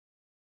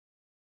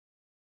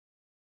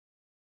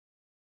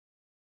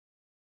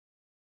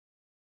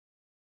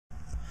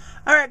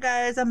Alright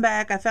guys, I'm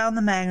back. I found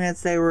the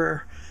magnets. They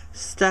were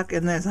stuck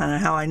in this. I don't know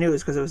how I knew it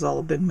was because it was all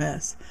a big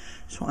mess.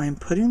 So I'm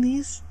putting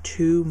these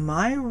to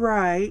my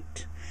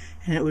right,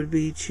 and it would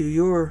be to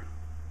your,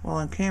 well,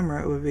 on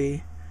camera it would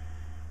be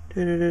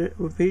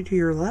to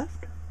your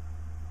left?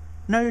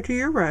 No, you're to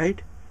your right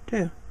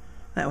too.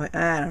 That way.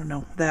 I don't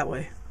know. That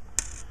way.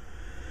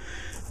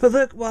 But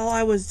look, while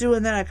I was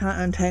doing that, I kind of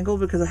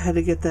untangled because I had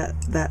to get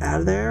that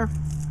out of there.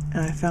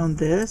 And I found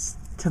this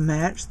to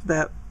match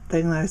that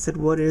thing that I said,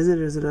 what is it?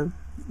 Is it a...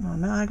 Oh,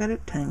 no, I got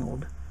it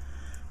tangled.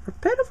 For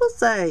pitiful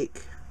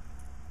sake.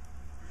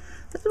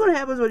 This is what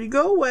happens when you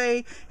go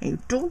away and you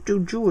don't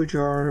do jewelry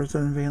jars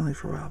unveiling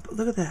for a while. But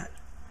look at that.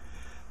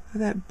 Look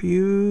at that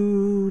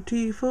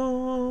beautiful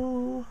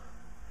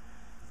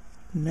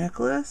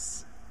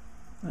necklace.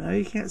 I know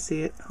you can't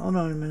see it. Hold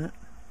on a minute.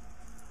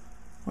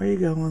 Where you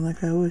going?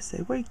 Like I always say,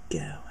 where you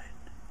going?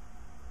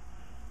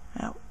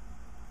 Out.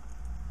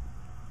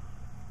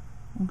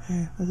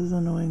 Okay, this is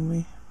annoying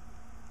me.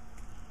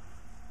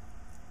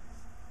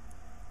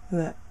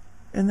 Look at that.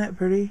 Isn't that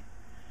pretty?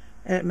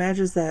 And it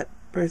matches that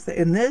bracelet.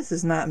 And this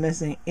is not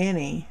missing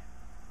any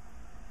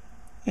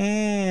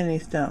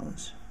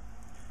stones.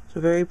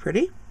 So very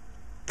pretty.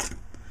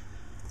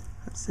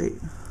 Let's see.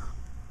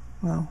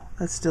 Well,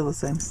 that's still the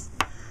same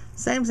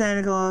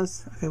Santa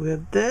Claus. Okay, we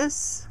have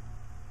this.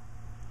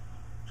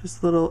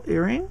 Just a little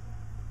earring.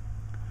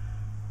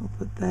 We'll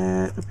put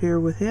that up here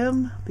with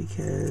him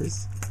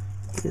because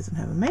he doesn't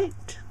have a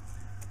mate.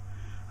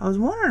 I was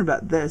wondering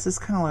about this. It's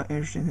kind of like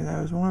interesting.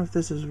 I was wondering if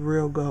this is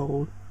real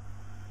gold.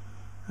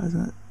 I was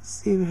going to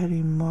see if it had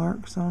any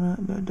marks on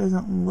it, but it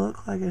doesn't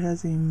look like it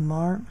has any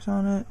marks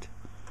on it.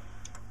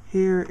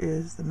 Here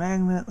is the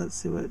magnet. Let's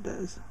see what it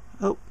does.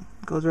 Oh,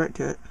 goes right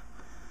to it.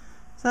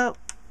 So,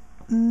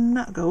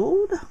 not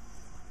gold.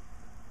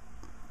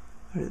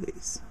 What are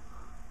these?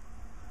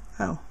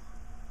 Oh,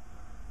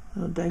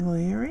 little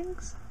dangly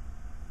earrings.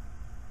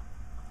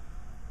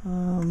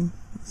 Let's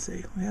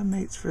see. We have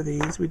mates for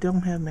these. We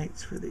don't have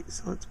mates for these,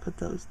 so let's put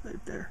those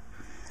right there.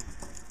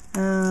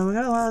 We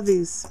got a lot of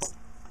these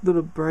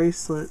little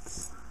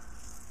bracelets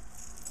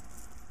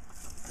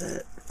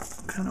that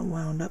kind of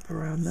wound up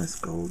around this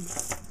gold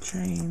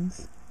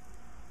chains.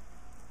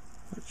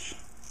 Which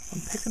I'm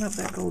picking up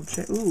that gold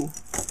chain. Ooh,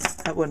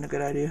 that wasn't a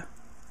good idea.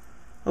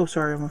 Oh,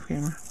 sorry, I'm off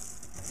camera.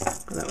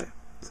 Go that way.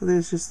 So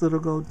there's just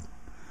little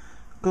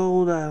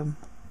gold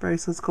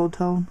bracelets, gold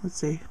tone. Let's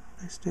see.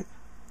 They stick.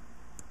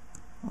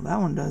 Well,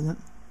 that one doesn't.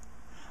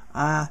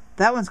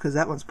 That one's because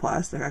that one's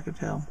plastic. I could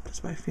tell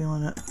just by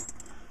feeling it.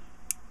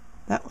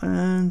 That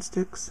one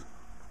sticks.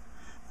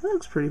 That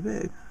looks pretty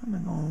big. I'm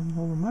going to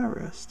go over my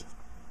wrist.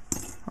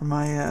 Or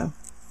my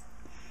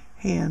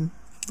hand.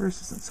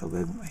 Wrist isn't so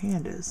big, but my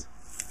hand is.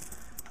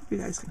 Hope you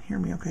guys can hear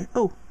me okay.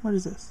 Oh, what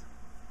is this?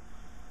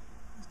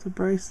 It's a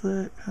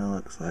bracelet. Kind of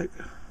looks like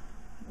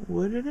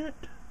wood in it.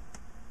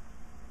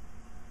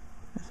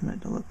 It's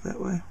meant to look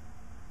that way.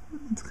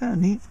 It's kind of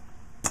neat.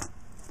 Let's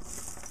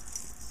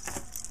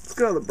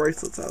get all the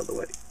bracelets out of the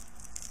way.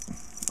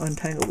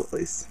 Untangled at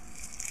least.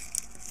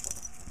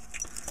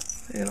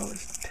 You know,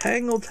 it's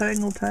tangle.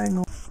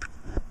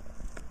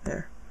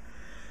 There.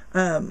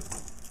 I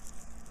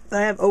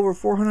have over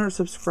 400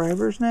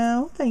 subscribers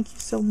now. Thank you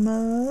so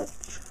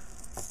much.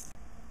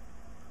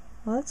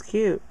 Well, that's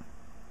cute.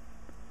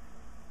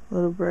 A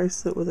little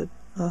bracelet with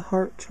a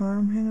heart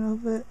charm hanging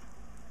off it.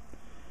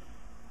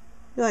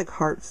 You like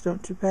hearts,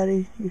 don't you,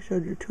 Patty? You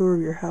showed your tour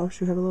of your house.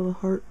 You had a little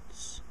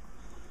hearts.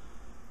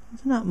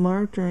 It's not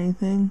marked or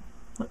anything.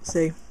 Let's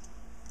see.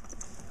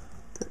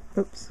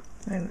 Oops.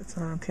 And it's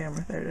not on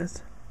camera. There it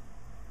is.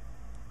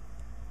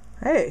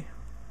 Hey.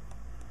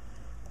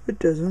 It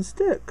doesn't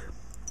stick.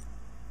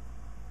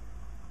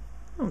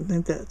 I don't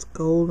think that's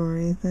gold or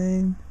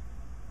anything.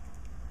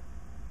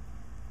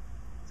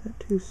 Is that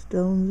 2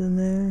 stones in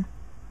there?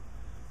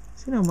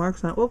 See no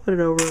marks on it. We'll put it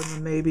over in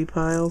the maybe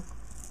pile.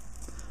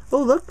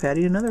 Oh, look,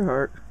 Patty, another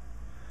heart.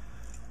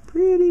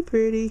 Pretty,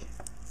 pretty.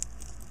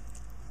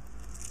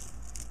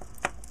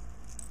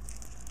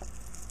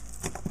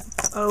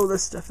 Oh,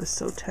 this stuff is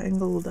so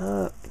tangled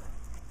up.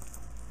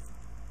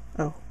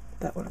 Oh,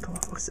 that one come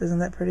off. Isn't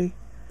that pretty?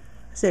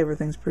 I say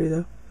everything's pretty,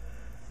 though.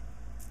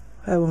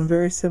 I have one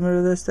very similar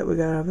to this that we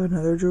got out of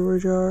another jewelry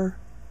jar.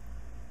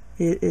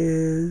 It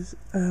is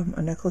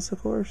a necklace,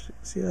 of course.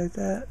 See, like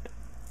that.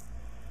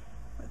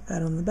 Like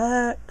that on the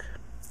back.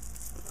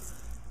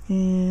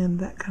 And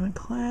that kind of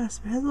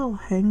clasp. It has a little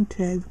hang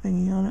tag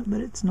thingy on it,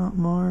 but it's not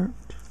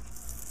marked.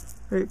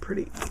 Very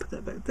pretty. Put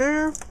that back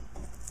there.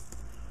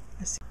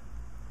 I see.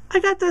 I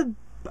got the...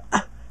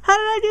 How did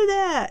I do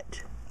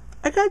that?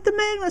 I got the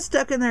magnet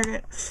stuck in there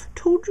again.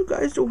 Told you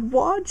guys to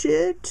watch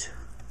it.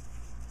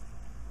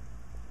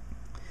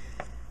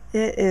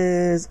 It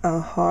is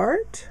a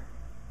heart.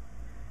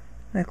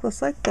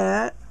 Necklace like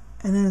that.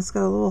 And then it's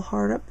got a little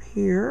heart up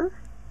here.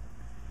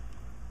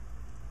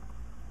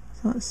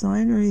 It's not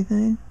signed or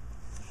anything.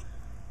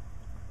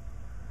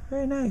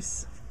 Very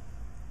nice.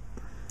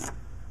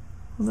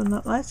 Well, then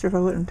not nicer if I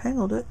wouldn't have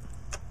tangled it.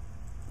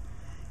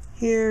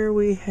 Here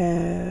we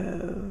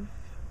have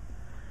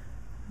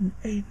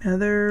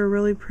Another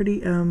really pretty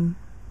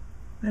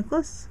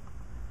necklace.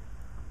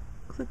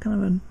 Looks like kind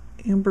of an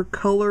amber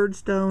colored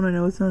stone. I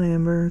know it's not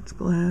amber, it's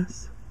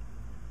glass.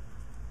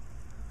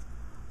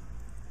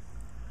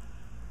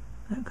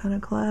 That kind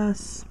of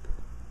clasp.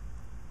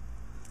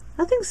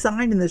 Nothing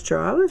signed in this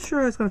jar. I was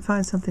sure I was going to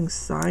find something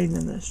signed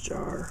in this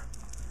jar.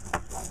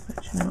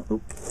 But you know,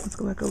 oh, let's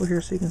go back over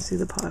here so you can see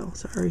the pile.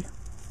 Sorry.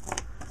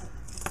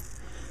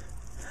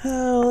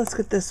 Oh, let's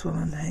get this one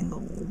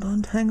untangled.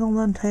 Untangled,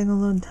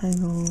 untangled,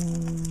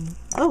 untangled.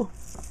 Oh!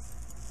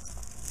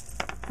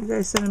 You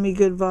guys sending me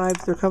good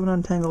vibes. They're coming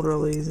untangled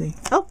real easy.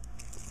 Oh!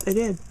 They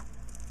did.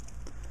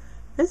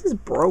 This is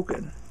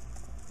broken.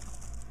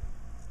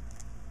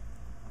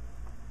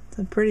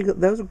 It's pretty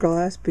good. Those are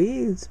glass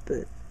beads,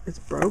 but it's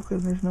broken.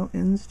 There's no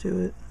ends to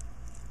it.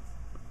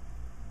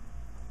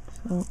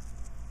 So,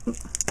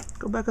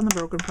 go back in the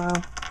broken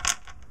pile.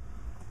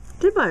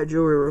 Did buy a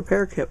jewelry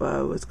repair kit while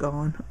I was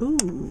gone.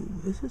 Ooh,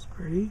 this is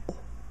pretty.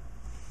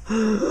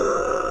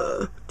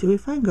 Do we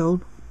find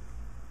gold?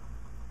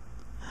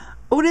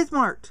 Oh, it is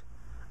marked.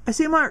 I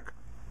see a mark.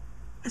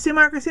 I see a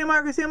mark. I see a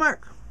mark. I see a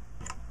mark.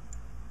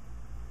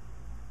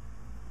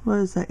 What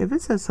is that? If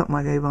it says something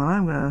like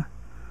Avon,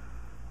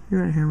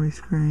 you're gonna hear me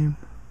scream.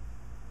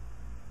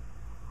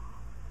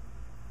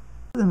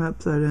 Them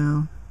upside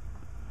down.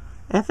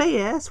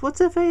 FAS? What's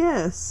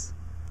FAS?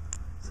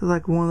 So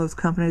like one of those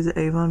companies that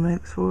Avon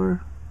makes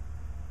for?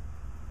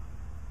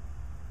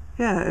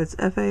 Yeah, it's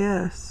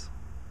FAS.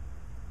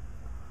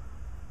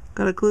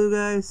 Got a clue,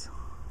 guys?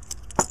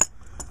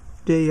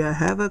 Do you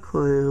have a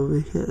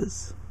clue?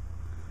 Because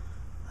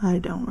I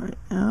don't right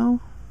now.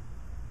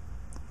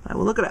 I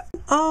will look it up.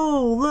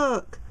 Oh,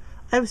 look!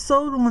 I've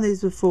sold one of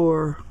these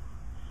before.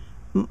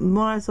 One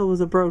I sold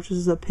was a brooch. This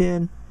is a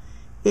pin.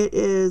 It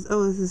is,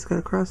 oh, this has got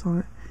a cross on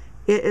it.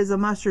 It is a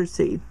mustard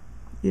seed.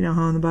 You know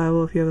how in the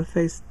Bible, if you have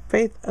a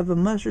faith of a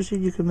mustard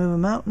seed, you can move a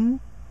mountain.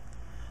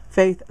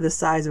 Faith the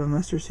size of a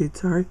mustard seed,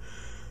 sorry.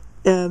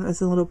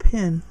 It's a little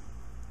pin.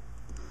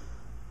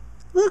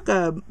 Look,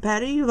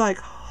 Patty, you like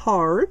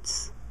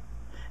hearts.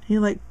 And you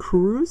like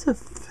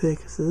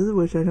crucifixes,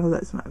 which I know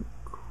that's not,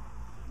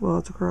 well,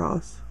 it's a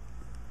cross.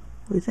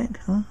 What do you think?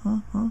 Huh?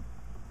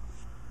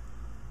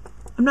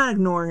 I'm not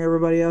ignoring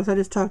everybody else. I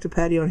just talked to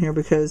Patty on here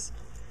because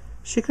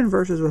she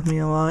converses with me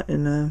a lot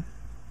and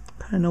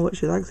kind of know what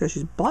she likes because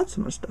she's bought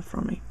so much stuff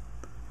from me,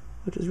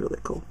 which is really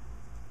cool.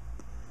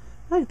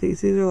 I like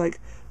these. These are like,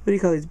 what do you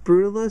call these?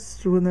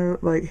 Brutalists when they're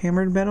like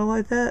hammered metal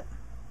like that.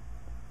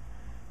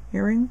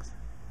 Earrings.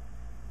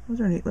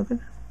 Those are neat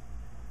looking.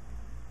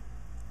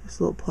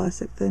 Just little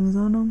plastic things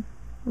on them.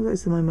 Looks like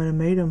somebody might have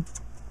made them.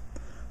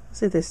 Let's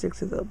see if they stick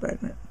to the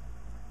magnet.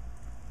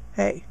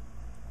 Hey.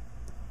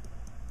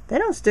 They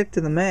don't stick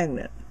to the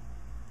magnet.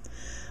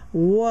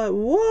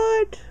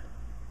 What?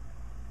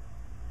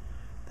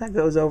 That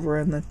goes over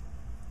in the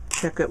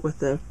checkup with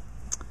the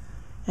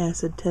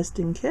acid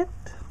testing kit.